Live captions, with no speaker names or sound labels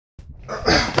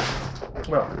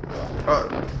Well,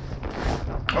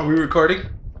 are we recording?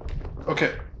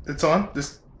 Okay, it's on.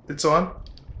 It's on.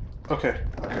 Okay.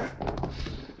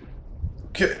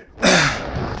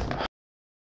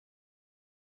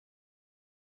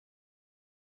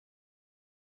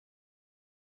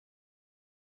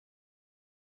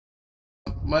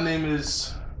 My name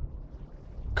is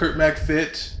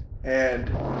KurtMacFit, and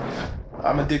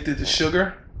I'm addicted to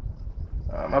sugar.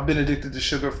 I've been addicted to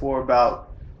sugar for about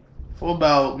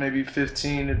maybe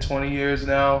 15 to 20 years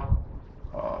now.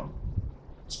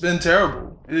 It's been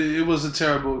terrible. It was a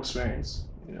terrible experience,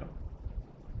 you know.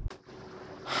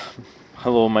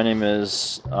 Hello, my name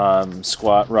is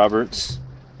Squat Roberts,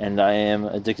 and I am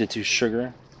addicted to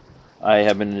sugar. I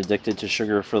have been addicted to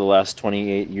sugar for the last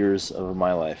 28 years of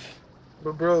my life.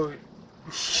 But bro,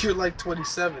 you're like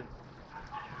 27.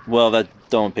 Well,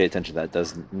 don't pay attention to that.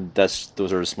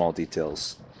 Those are small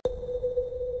details.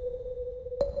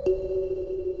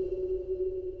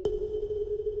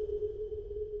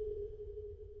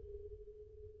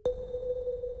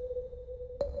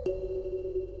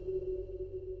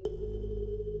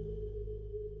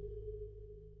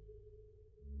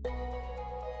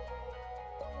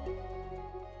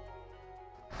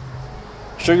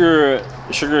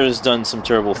 Sugar has done some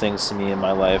terrible things to me in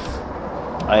my life.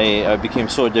 I became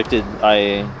so addicted.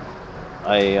 I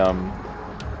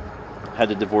had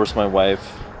to divorce my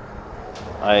wife.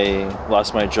 I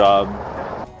lost my job.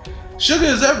 Sugar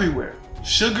is everywhere.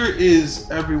 Sugar is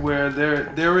everywhere.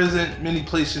 There isn't many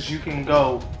places you can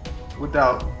go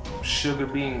without sugar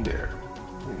being there.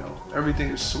 You know, everything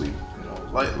is sweet. You know,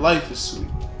 life is sweet,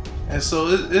 and so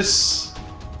it's.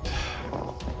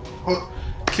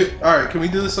 All right, can we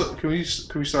do this? Can we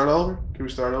start over?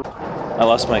 I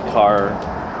lost my car.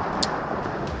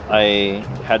 I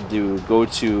had to go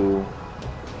to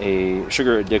a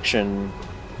sugar addiction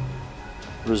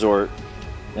resort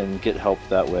and get help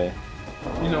that way.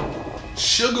 You know,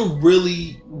 sugar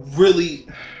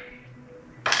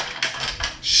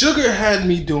had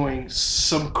me doing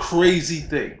some crazy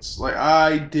things. Like,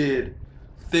 I did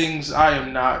things I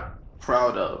am not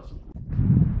proud of.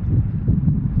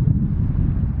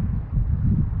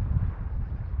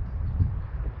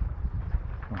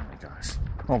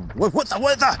 Oh, what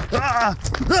the?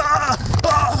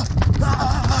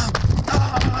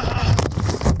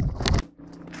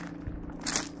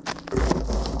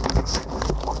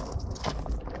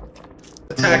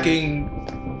 Attacking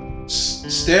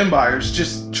standbyers,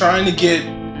 just trying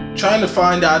to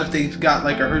find out if they've got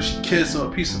like a Hershey Kiss or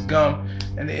a piece of gum,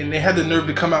 and they had the nerve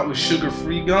to come out with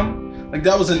sugar-free gum. Like,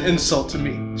 that was an insult to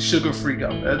me. Sugar-free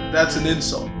gum. That's an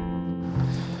insult.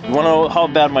 You want to know how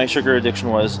bad my sugar addiction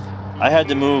was? I had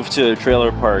to move to a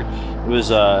trailer park. It was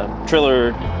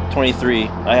trailer 23.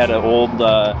 I had an old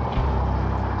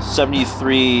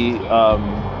 73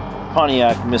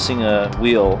 Pontiac missing a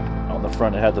wheel on the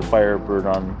front. It had the Firebird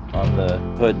on the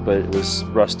hood, but it was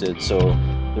rusted, so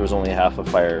there was only half a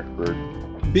Firebird.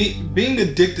 Being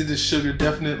addicted to sugar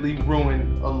definitely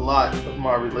ruined a lot of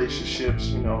my relationships.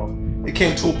 You know, it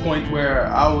came to a point where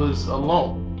I was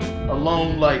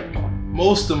alone like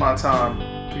most of my time.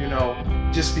 You know,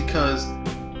 just because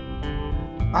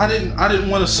I didn't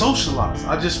want to socialize.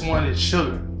 I just wanted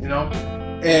sugar, you know?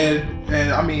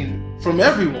 And I mean, from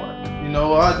everyone, you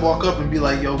know, I'd walk up and be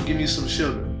like, yo, give me some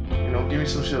sugar. You know, give me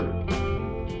some sugar.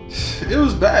 It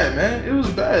was bad, man. It was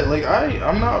bad. Like,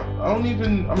 I'm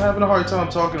having a hard time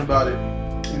talking about it,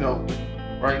 you know,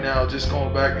 right now, just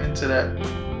going back into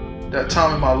that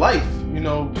time in my life. You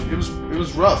know, it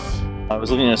was rough. I was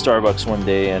looking at Starbucks one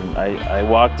day, and I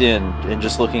walked in and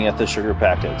just looking at the sugar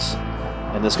packets.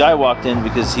 And this guy walked in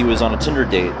because he was on a Tinder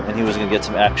date and he was going to get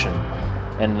some action.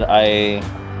 And I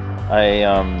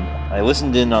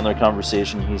listened in on their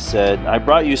conversation. He said, "I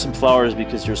brought you some flowers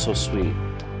because you're so sweet."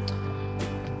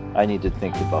 I need to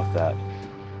think about that.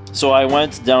 So I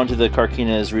went down to the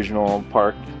Carquinez Regional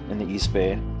Park in the East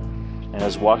Bay, and I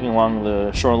was walking along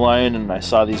the shoreline, and I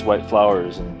saw these white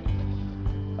flowers, and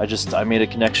I made a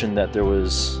connection that there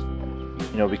was,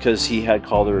 you know, because he had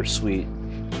called her sweet,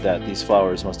 that these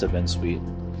flowers must have been sweet.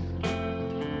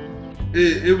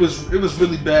 It was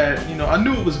really bad. You know, I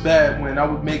knew it was bad when I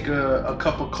would make a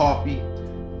cup of coffee,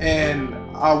 and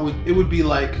it would be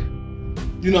like,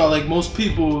 you know, like most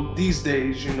people these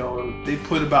days, you know, they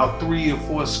put about 3 or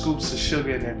 4 scoops of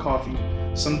sugar in their coffee,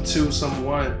 some 2, some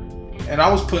 1, and I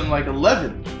was putting like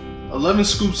 11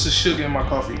 scoops of sugar in my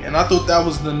coffee, and I thought that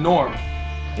was the norm.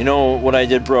 You know what I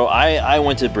did, bro? I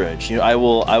went to Bridge. You know, I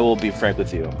will be frank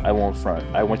with you. I won't front.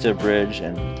 I went to Bridge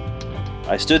and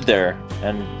I stood there,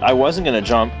 and I wasn't gonna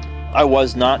jump. I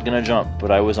was not gonna jump,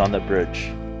 but I was on the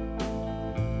bridge.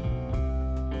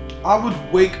 I would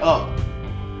wake up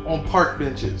on park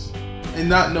benches and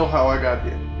not know how I got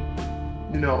there.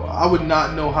 You know, I would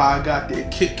not know how I got there.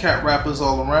 Kit Kat wrappers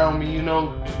all around me, you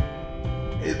know.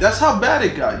 That's how bad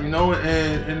it got, you know.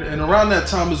 And around that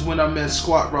time is when I met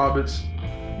Squat Roberts,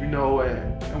 you know,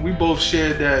 and we both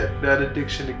shared that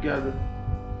addiction together.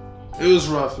 It was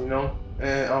rough, you know.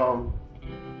 And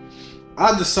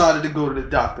I decided to go to the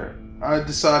doctor. I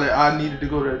decided I needed to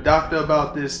go to the doctor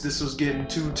about this. This was getting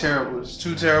too terrible. It was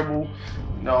too terrible.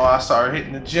 You know, I started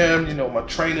hitting the gym, you know, my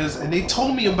trainers, and they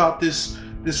told me about this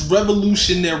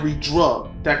revolutionary drug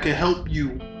that could help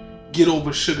you get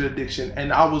over sugar addiction.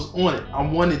 And I was on it. I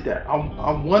wanted that. I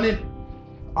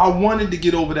wanted to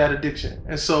get over that addiction.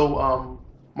 And so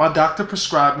my doctor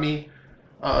prescribed me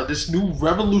this new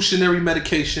revolutionary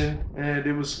medication, and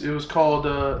it was called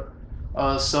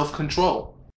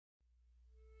self-control.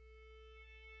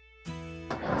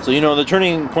 So, you know, the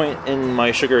turning point in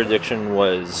my sugar addiction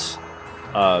was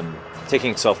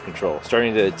taking self-control.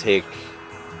 Starting to take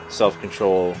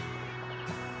self-control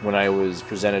when I was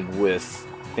presented with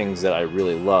things that I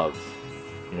really love.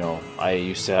 You know, I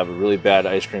used to have a really bad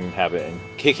ice cream habit, and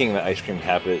kicking the ice cream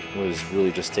habit was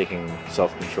really just taking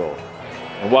self-control.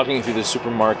 And walking through the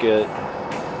supermarket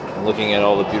and looking at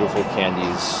all the beautiful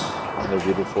candies and their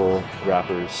beautiful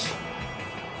wrappers,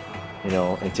 you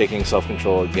know, and taking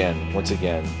self-control again, once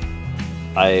again,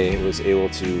 I was able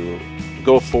to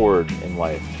go forward in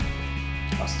life.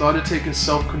 I started taking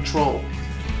self-control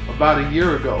about a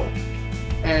year ago,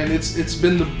 and it's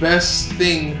been the best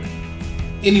thing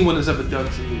anyone has ever done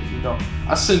to me, you know.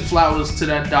 I send flowers to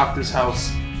that doctor's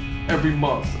house every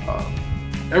month,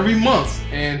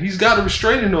 and he's got a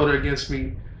restraining order against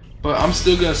me, but I'm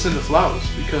still gonna send the flowers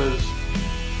because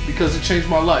it changed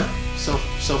my life.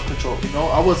 Self-control, you know.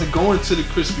 I wasn't going to the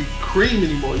Krispy Kreme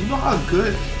anymore. You know how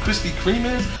good Krispy Kreme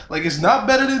is? Like, it's not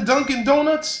better than Dunkin'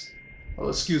 Donuts. Oh,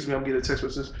 excuse me, I'm getting a text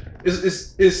message.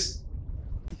 It's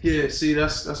yeah, see,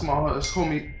 that's my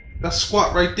homie. That's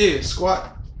Squat right there.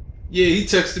 Squat. Yeah, he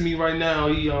texted me right now.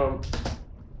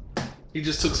 He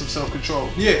just took some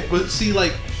self-control. Yeah, but see,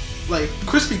 like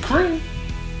Krispy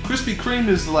Kreme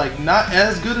is like not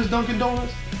as good as Dunkin'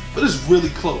 Donuts, but it's really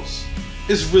close.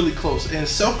 It's really close, and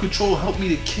self-control helped me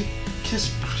to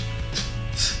kiss.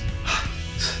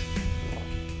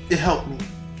 It helped me.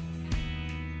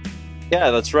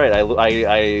 Yeah, that's right.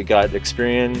 I got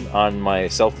Experian on my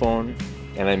cell phone,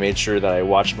 and I made sure that I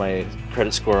watched my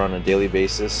credit score on a daily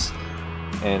basis,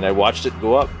 and I watched it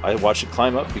go up. I watched it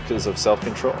climb up because of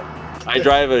self-control. I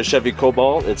drive a Chevy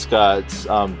Cobalt. It's got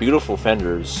beautiful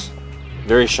fenders,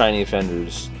 very shiny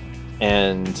fenders,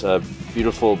 and a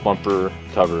beautiful bumper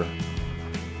cover.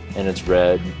 And it's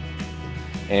red,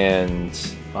 and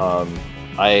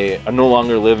I no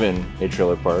longer live in a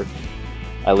trailer park.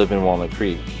 I live in Walnut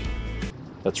Creek.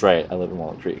 That's right, I live in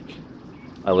Walnut Creek.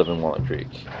 I live in Walnut Creek.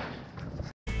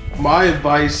 My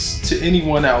advice to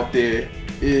anyone out there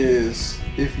is,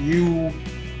 if you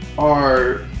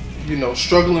are, you know,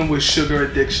 struggling with sugar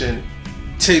addiction,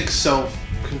 take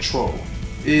self-control.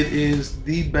 It is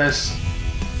the best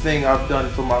thing I've done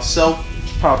for myself.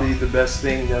 Probably the best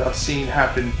thing that I've seen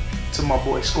happen to my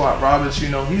boy Squat Roberts. You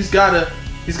know, he's got a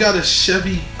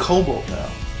Chevy Cobalt now.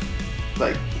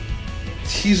 Like,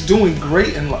 he's doing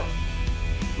great in life.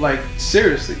 Like,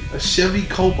 seriously, a Chevy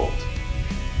Cobalt.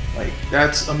 Like,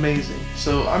 that's amazing.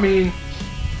 So, I mean,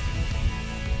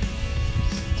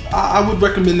 I would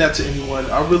recommend that to anyone.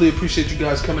 I really appreciate you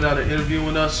guys coming out and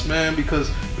interviewing us, man,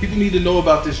 because people need to know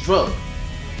about this drug.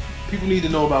 People need to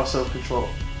know about self-control.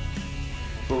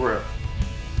 For real.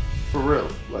 For real.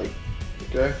 Like,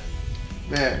 okay?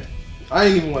 Man, I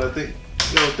ain't even want to think.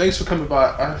 Yo, thanks for coming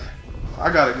by.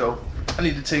 I gotta go. I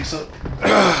need to take some.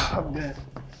 Oh, man.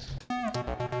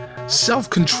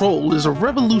 Self-control is a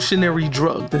revolutionary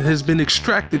drug that has been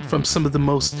extracted from some of the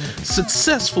most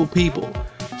successful people.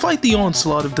 Fight the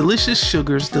onslaught of delicious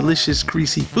sugars, delicious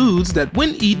greasy foods that,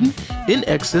 when eaten in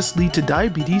excess, lead to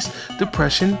diabetes,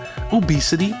 depression,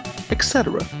 obesity,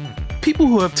 etc. People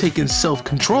who have taken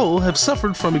self-control have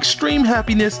suffered from extreme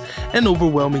happiness and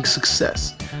overwhelming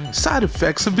success. Side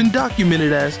effects have been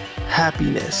documented as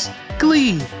happiness,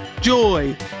 glee,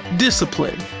 joy,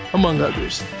 discipline, among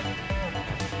others.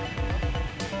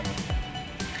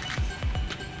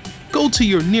 Go to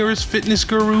your nearest fitness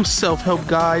guru, self-help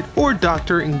guide, or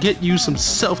doctor and get you some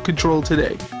self-control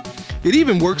today. It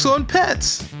even works on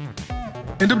pets!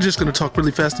 And I'm just gonna talk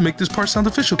really fast to make this part sound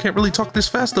official. Can't really talk this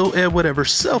fast though, and whatever.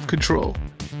 Self-control.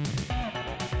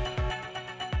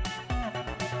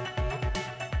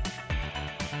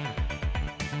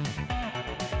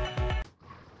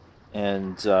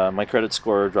 And my credit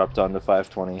score dropped down to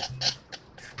 520.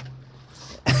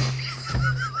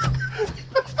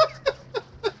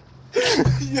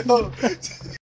 Yo.